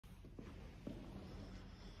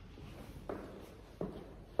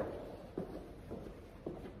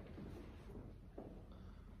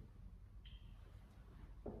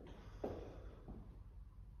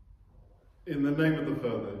In the name of the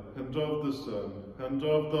Father, and of the Son, and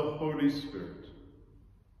of the Holy Spirit.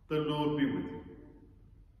 The Lord be with you.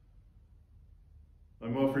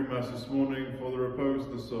 I'm offering Mass this morning for the repose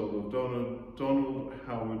of the soul of Donald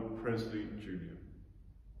Howard Presley, Jr.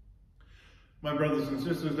 My brothers and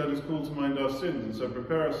sisters, let us call to mind our sins and so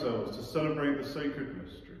prepare ourselves to celebrate the sacred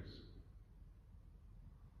mysteries.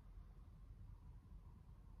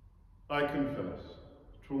 I confess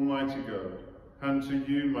to Almighty God and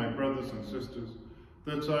to you, my brothers and sisters,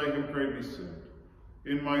 that I have greatly sinned,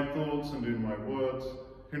 in my thoughts and in my words,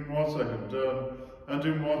 in what I have done and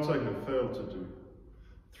in what I have failed to do,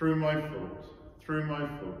 through my fault, through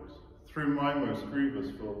my most grievous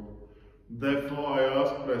fault. Therefore I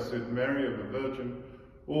ask Blessed Mary, ever Virgin,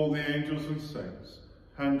 all the angels and saints,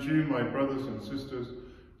 and you, my brothers and sisters,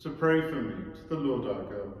 to pray for me to the Lord our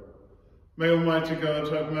God. May Almighty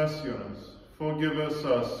God have mercy on us, forgive us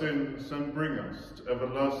our sins, and bring us to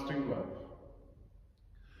everlasting life.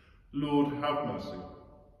 Lord, have mercy.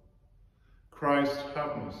 Christ,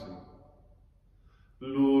 have mercy.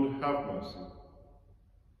 Lord, have mercy.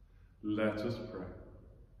 Let us pray.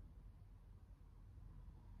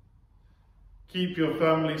 Keep your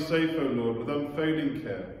family safe, O Lord, with unfailing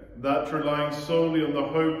care, that relying solely on the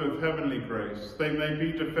hope of heavenly grace, they may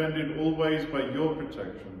be defended always by your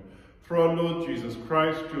protection. Through our Lord Jesus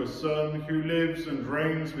Christ, your Son, who lives and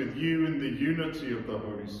reigns with you in the unity of the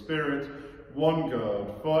Holy Spirit, one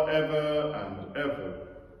God, for ever and ever.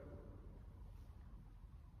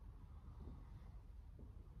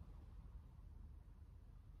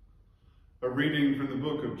 A reading from the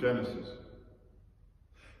book of Genesis.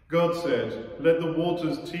 God said, "Let the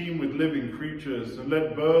waters teem with living creatures, and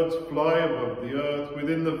let birds fly above the earth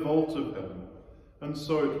within the vault of heaven." And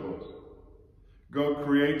so it was. God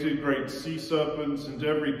created great sea serpents and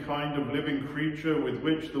every kind of living creature with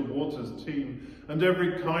which the waters teem, and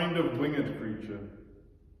every kind of winged creature.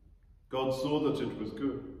 God saw that it was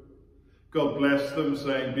good. God blessed them,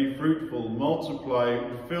 saying, "Be fruitful, multiply,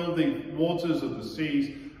 and fill the waters of the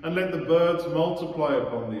seas, and let the birds multiply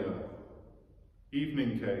upon the earth."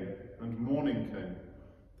 Evening came, and morning came,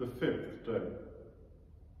 the fifth day.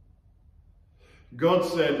 God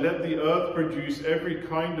said, "Let the earth produce every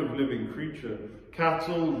kind of living creature,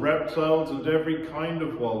 cattle, reptiles, and every kind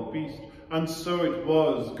of wild beast." And so it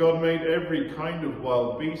was. God made every kind of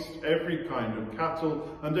wild beast, every kind of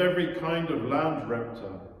cattle, and every kind of land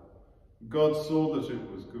reptile. God saw that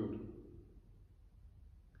it was good.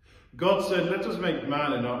 God said, "Let us make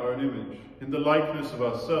man in our own image, in the likeness of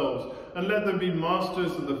ourselves, and let them be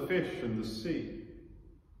masters of the fish and the sea,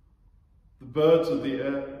 the birds of the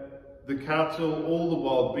air, the cattle, all the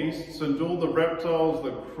wild beasts, and all the reptiles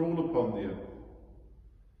that crawl upon the earth."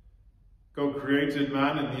 God created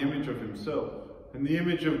man in the image of himself. In the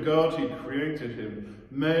image of God he created him.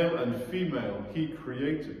 Male and female he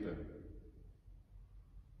created them.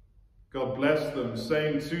 God blessed them,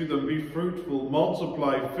 saying to them, "Be fruitful,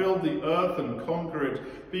 multiply, fill the earth and conquer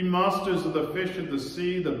it. Be masters of the fish of the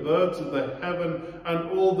sea, the birds of the heaven, and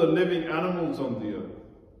all the living animals on the earth."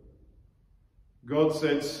 God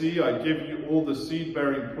said, "See, I give you all the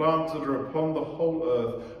seed-bearing plants that are upon the whole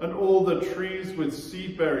earth, and all the trees with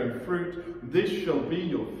seed-bearing fruit. This shall be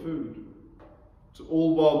your food. To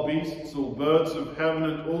all wild beasts, all birds of heaven,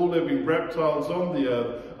 and all living reptiles on the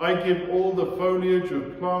earth, I give all the foliage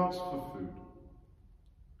of plants for food."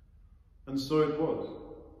 And so it was.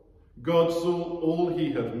 God saw all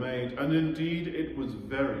he had made, and indeed it was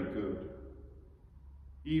very good.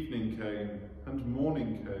 Evening came, and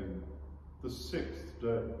morning came, the sixth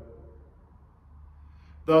day.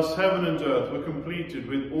 Thus heaven and earth were completed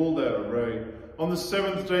with all their array. On the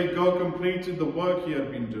seventh day God completed the work he had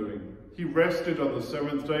been doing. He rested on the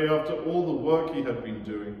seventh day after all the work he had been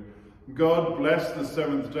doing. God blessed the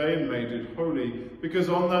seventh day and made it holy, because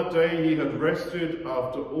on that day he had rested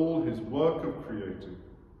after all his work of creating.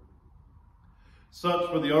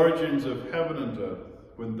 Such were the origins of heaven and earth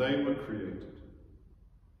when they were created.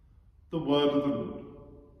 The word of the Lord.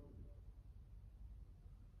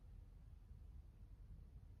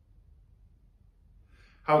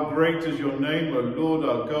 How great is your name, O Lord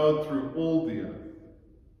our God, through all the earth.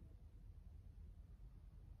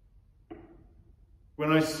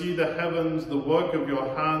 When I see the heavens, the work of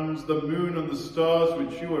your hands, the moon and the stars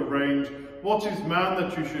which you arrange, what is man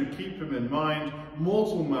that you should keep him in mind,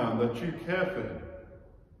 mortal man that you care for him?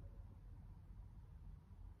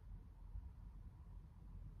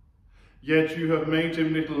 Yet you have made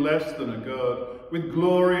him little less than a god. With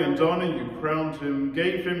glory and honor you crowned him,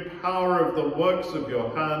 gave him power of the works of your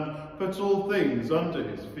hand, put all things under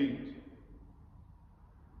his feet.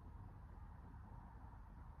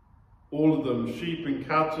 All of them, sheep and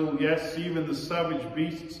cattle, yes, even the savage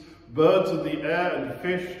beasts, birds of the air and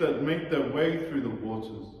fish that make their way through the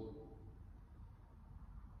waters.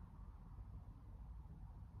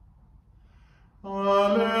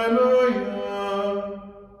 Alleluia,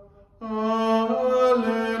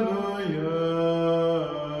 alleluia,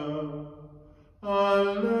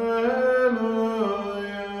 alleluia.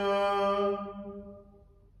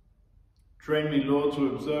 Train me, Lord, to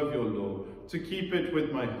observe your law, to keep it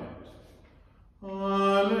with my heart.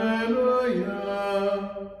 Alleluia,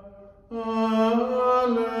 alleluia,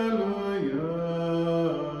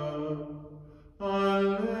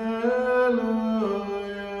 alleluia.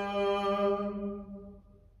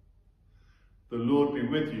 The Lord be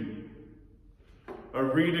with you. A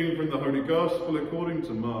reading from the Holy Gospel according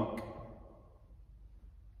to Mark.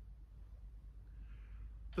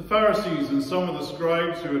 The Pharisees and some of the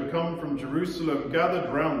scribes who had come from Jerusalem gathered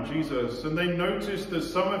round Jesus, and they noticed that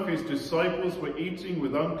some of his disciples were eating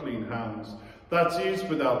with unclean hands, that is,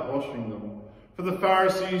 without washing them. For the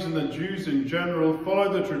Pharisees and the Jews in general follow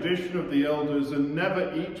the tradition of the elders and never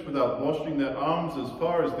eat without washing their arms as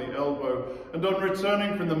far as the elbow, and on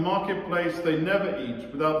returning from the marketplace they never eat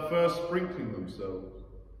without first sprinkling themselves.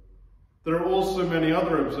 There are also many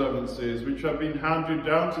other observances which have been handed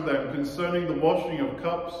down to them concerning the washing of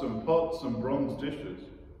cups and pots and bronze dishes.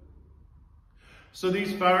 So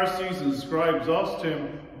these Pharisees and scribes asked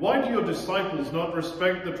him, "Why do your disciples not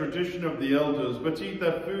respect the tradition of the elders, but eat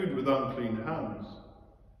their food with unclean hands?"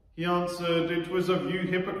 He answered, "It was of you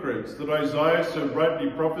hypocrites that Isaiah so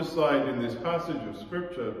rightly prophesied in this passage of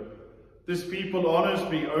Scripture. This people honors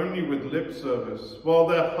me only with lip service, while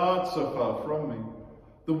their hearts are far from me.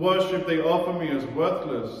 The worship they offer me is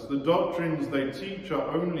worthless. The doctrines they teach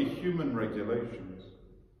are only human regulations."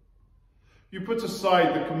 You put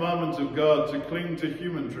aside the commandment of God to cling to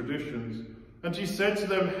human traditions. And he said to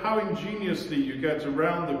them, "How ingeniously you get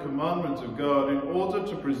around the commandment of God in order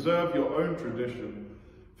to preserve your own tradition.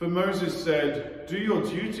 For Moses said, 'Do your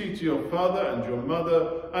duty to your father and your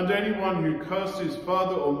mother, and anyone who curses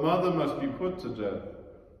father or mother must be put to death.'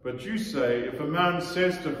 But you say, if a man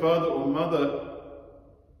says to father or mother,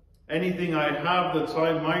 'Anything I have that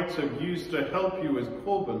I might have used to help you is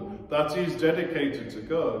Korban, that is dedicated to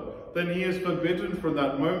God,' then he is forbidden from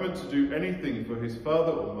that moment to do anything for his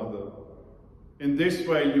father or mother. In this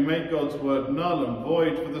way you make God's word null and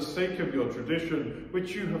void for the sake of your tradition,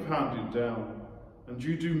 which you have handed down, and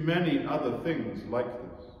you do many other things like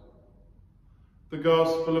this." The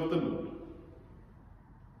Gospel of the Lord.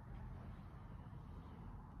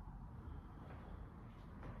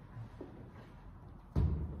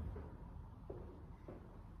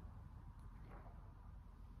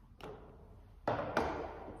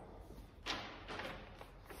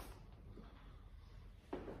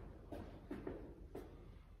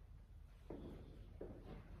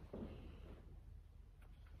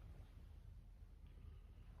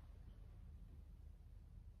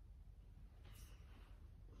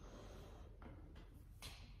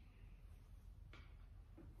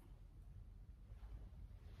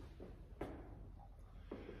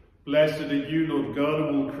 Blessed are you, Lord God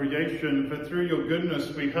of all creation, for through your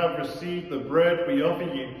goodness we have received the bread we offer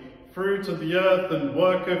you, fruit of the earth and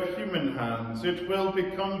work of human hands. It will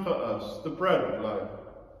become for us the bread of life.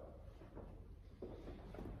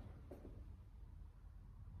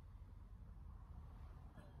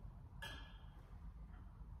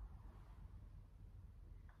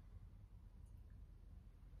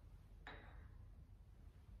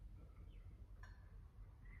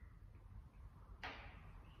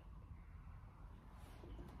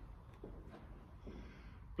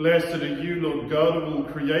 Blessed are you, Lord God of all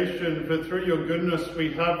creation, for through your goodness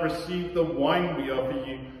we have received the wine we offer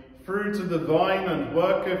you, fruit of the vine and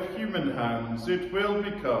work of human hands. It will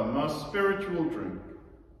become our spiritual drink.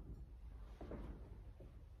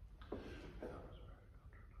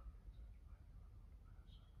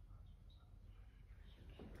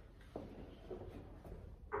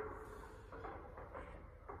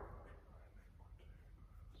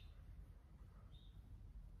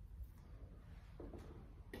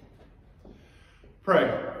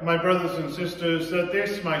 Pray, my brothers and sisters, that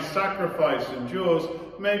this my sacrifice and yours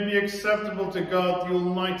may be acceptable to God the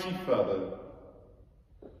Almighty Father.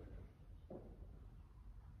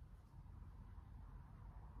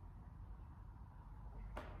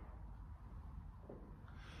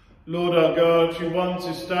 Lord our God, who once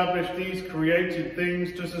established these created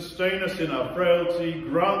things to sustain us in our frailty,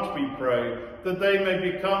 grant, we pray, that they may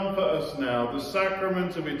become for us now the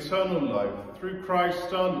sacrament of eternal life, through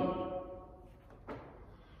Christ our Lord.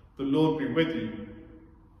 The Lord be with you.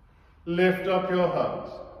 Lift up your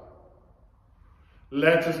hearts.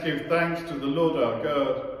 Let us give thanks to the Lord our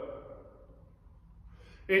God.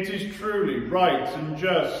 It is truly right and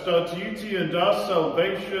just, our duty and our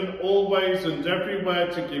salvation, always and everywhere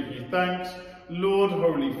to give you thanks, Lord,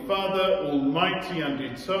 Holy Father, Almighty and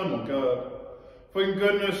Eternal God. For in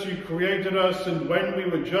goodness you created us, and when we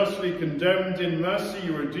were justly condemned, in mercy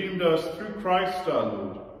you redeemed us through Christ our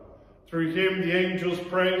Lord. Through him the angels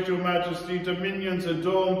praise your majesty, dominions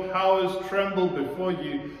adorn, powers tremble before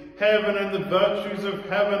you. Heaven and the virtues of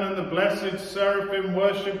heaven and the blessed seraphim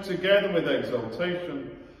worship together with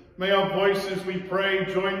exultation. May our voices, we pray,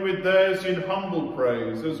 join with theirs in humble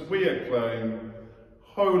praise as we acclaim,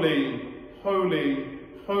 Holy, holy,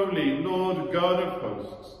 holy, Lord God of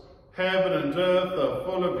hosts. Heaven and earth are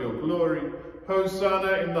full of your glory.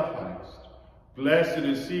 Hosanna in the highest. Blessed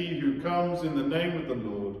is he who comes in the name of the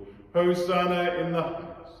Lord. Hosanna in the highest.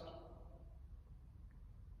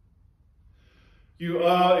 You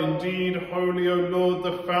are indeed holy, O Lord,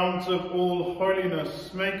 the fount of all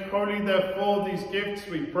holiness. Make holy, therefore, these gifts,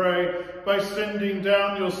 we pray, by sending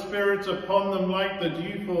down your Spirit upon them like the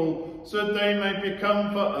dewfall, so that they may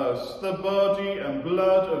become for us the body and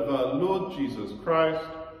blood of our Lord Jesus Christ.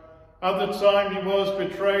 At the time he was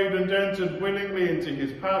betrayed and entered willingly into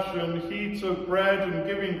his passion, he took bread and,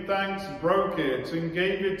 giving thanks, broke it and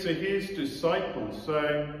gave it to his disciples,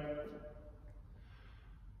 saying,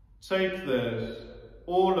 "Take this,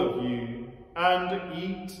 all of you, and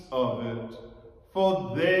eat of it,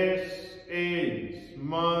 for this is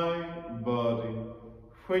my body,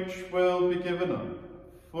 which will be given up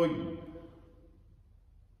for you."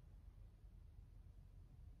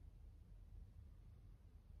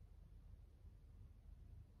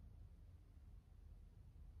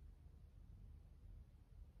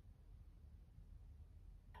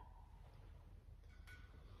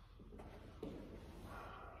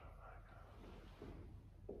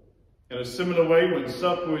 In a similar way, when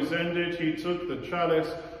supper was ended, he took the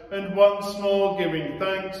chalice, and once more giving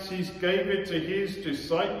thanks, he gave it to his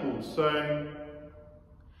disciples, saying,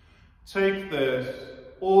 "Take this,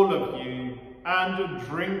 all of you, and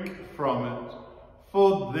drink from it,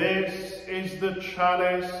 for this is the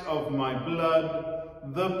chalice of my blood,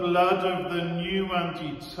 the blood of the new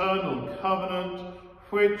and eternal covenant,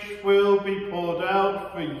 which will be poured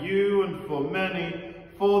out for you and for many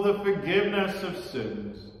for the forgiveness of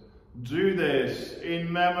sins. Do this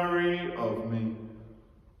in memory of me."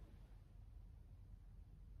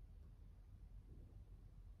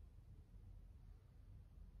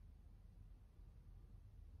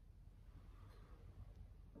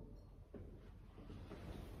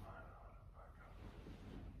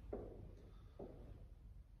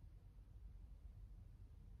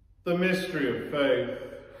 The mystery of faith.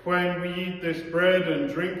 When we eat this bread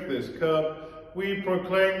and drink this cup, we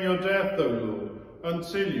proclaim your death, O Lord,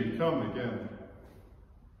 until you come again.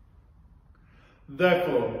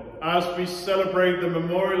 Therefore, as we celebrate the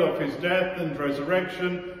memorial of his death and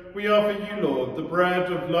resurrection, we offer you, Lord, the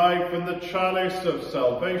bread of life and the chalice of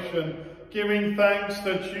salvation, giving thanks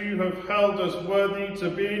that you have held us worthy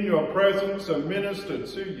to be in your presence and minister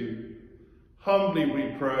to you. Humbly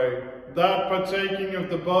we pray that, partaking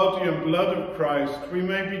of the body and blood of Christ, we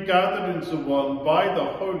may be gathered into one by the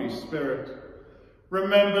Holy Spirit.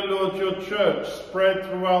 Remember, Lord, your church spread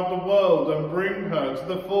throughout the world, and bring her to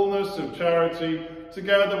the fullness of charity,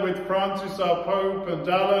 together with Francis our Pope, and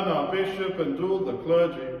Alan our Bishop, and all the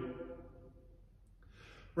clergy.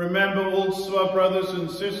 Remember also our brothers and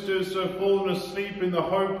sisters who have fallen asleep in the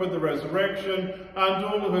hope of the resurrection, and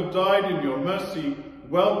all who have died in your mercy.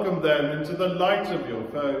 Welcome them into the light of your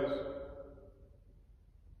face.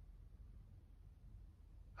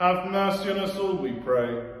 Have mercy on us all, we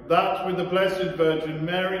pray, that with the Blessed Virgin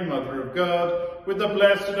Mary, Mother of God, with the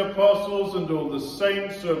blessed apostles and all the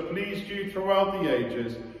saints who have pleased you throughout the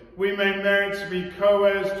ages, we may merit to be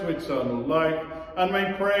co-heirs to eternal life, and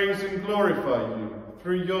may praise and glorify you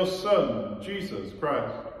through your Son, Jesus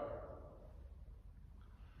Christ.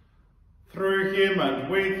 Through him and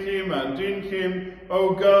with him and in him,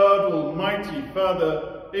 O God, Almighty Father,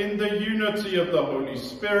 in the unity of the Holy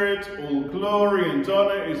Spirit, all glory and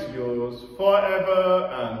honor is yours, forever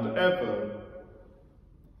and ever.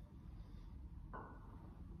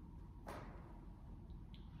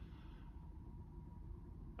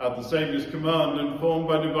 At the Saviour's command, informed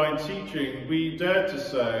by divine teaching, we dare to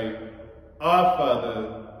say, Our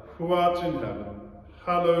Father, who art in heaven,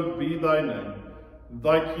 hallowed be thy name.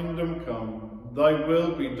 Thy kingdom come, thy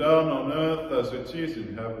will be done on earth as it is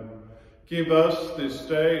in heaven. Give us this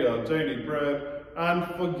day our daily bread, and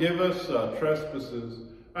forgive us our trespasses,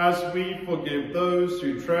 as we forgive those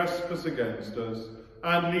who trespass against us.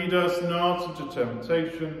 And lead us not into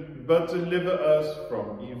temptation, but deliver us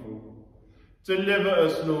from evil. Deliver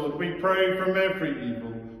us, Lord, we pray, from every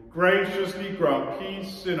evil. Graciously grant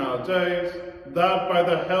peace in our days, that by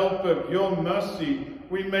the help of your mercy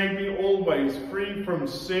we may be always free from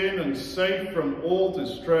sin and safe from all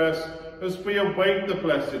distress, as we await the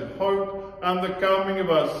blessed hope and the coming of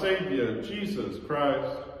our Saviour, Jesus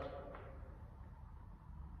Christ.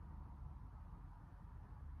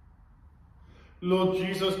 Lord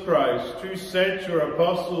Jesus Christ, who said to your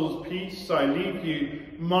apostles, "Peace I leave you,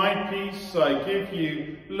 my peace I give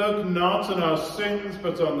you," look not on our sins,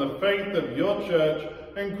 but on the faith of your church,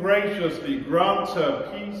 and graciously grant her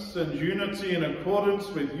peace and unity in accordance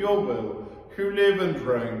with your will, who live and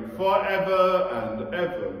reign for ever and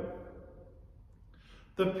ever.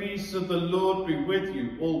 The peace of the Lord be with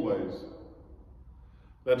you always.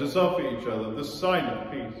 Let us offer each other the sign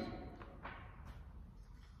of peace.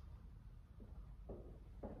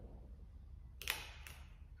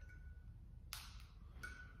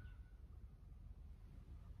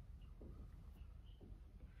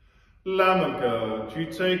 Lamb of God, you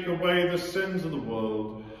take away the sins of the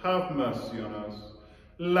world, have mercy on us.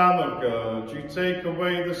 Lamb of God, you take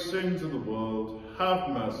away the sins of the world, have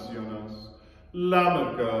mercy on us. Lamb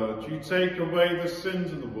of God, you take away the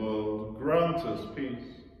sins of the world, grant us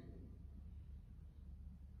peace.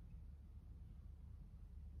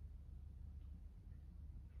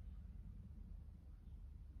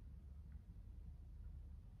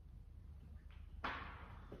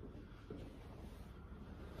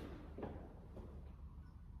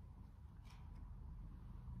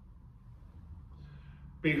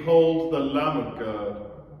 Behold the Lamb of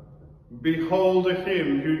God. Behold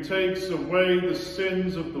him who takes away the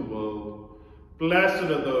sins of the world. Blessed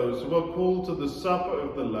are those who are called to the supper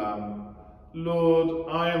of the Lamb. Lord,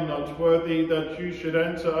 I am not worthy that you should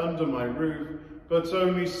enter under my roof, but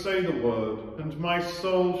only say the word, and my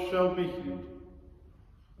soul shall be healed.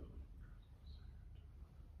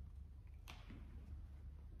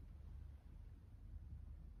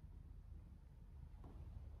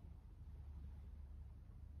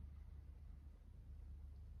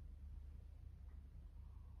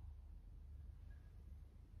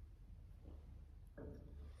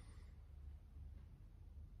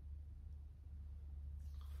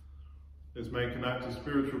 Let's make an act of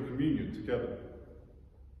spiritual communion together.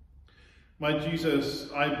 My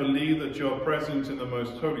Jesus, I believe that you are present in the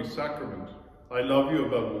most holy sacrament. I love you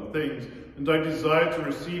above all things, and I desire to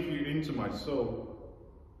receive you into my soul.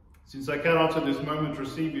 Since I cannot at this moment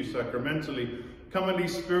receive you sacramentally, come at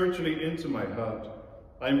least spiritually into my heart.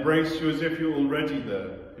 I embrace you as if you were already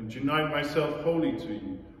there, and unite myself wholly to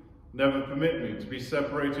you. Never permit me to be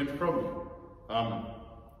separated from you. Amen.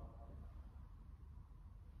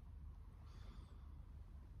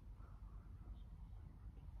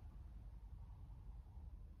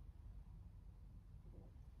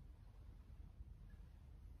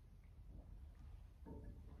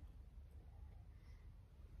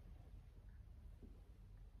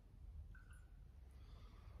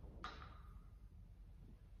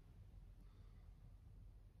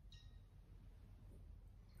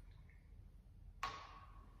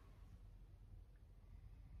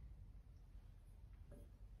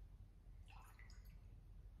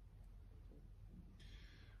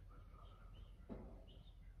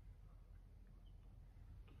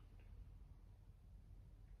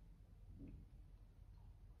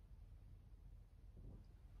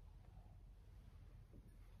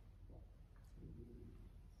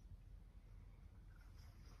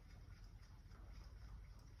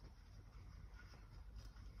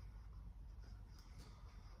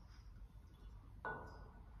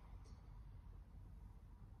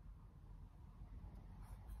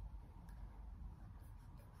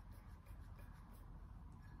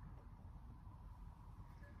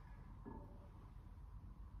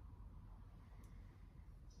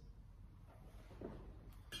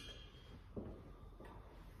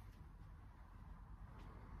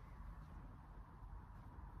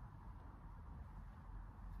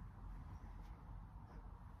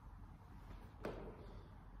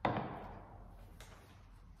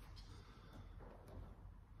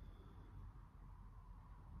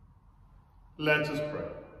 Let us pray.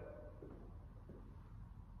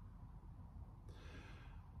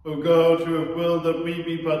 O God, who have willed that we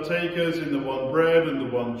be partakers in the one bread and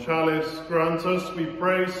the one chalice, grant us, we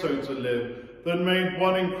pray, so to live, that made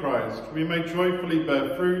one in Christ, we may joyfully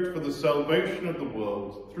bear fruit for the salvation of the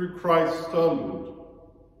world, through Christ our Lord.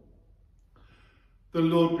 The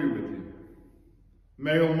Lord be with you.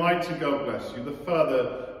 May Almighty God bless you, the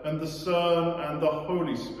Father, and the Son, and the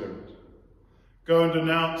Holy Spirit. Go and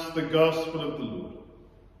announce the gospel of the Lord.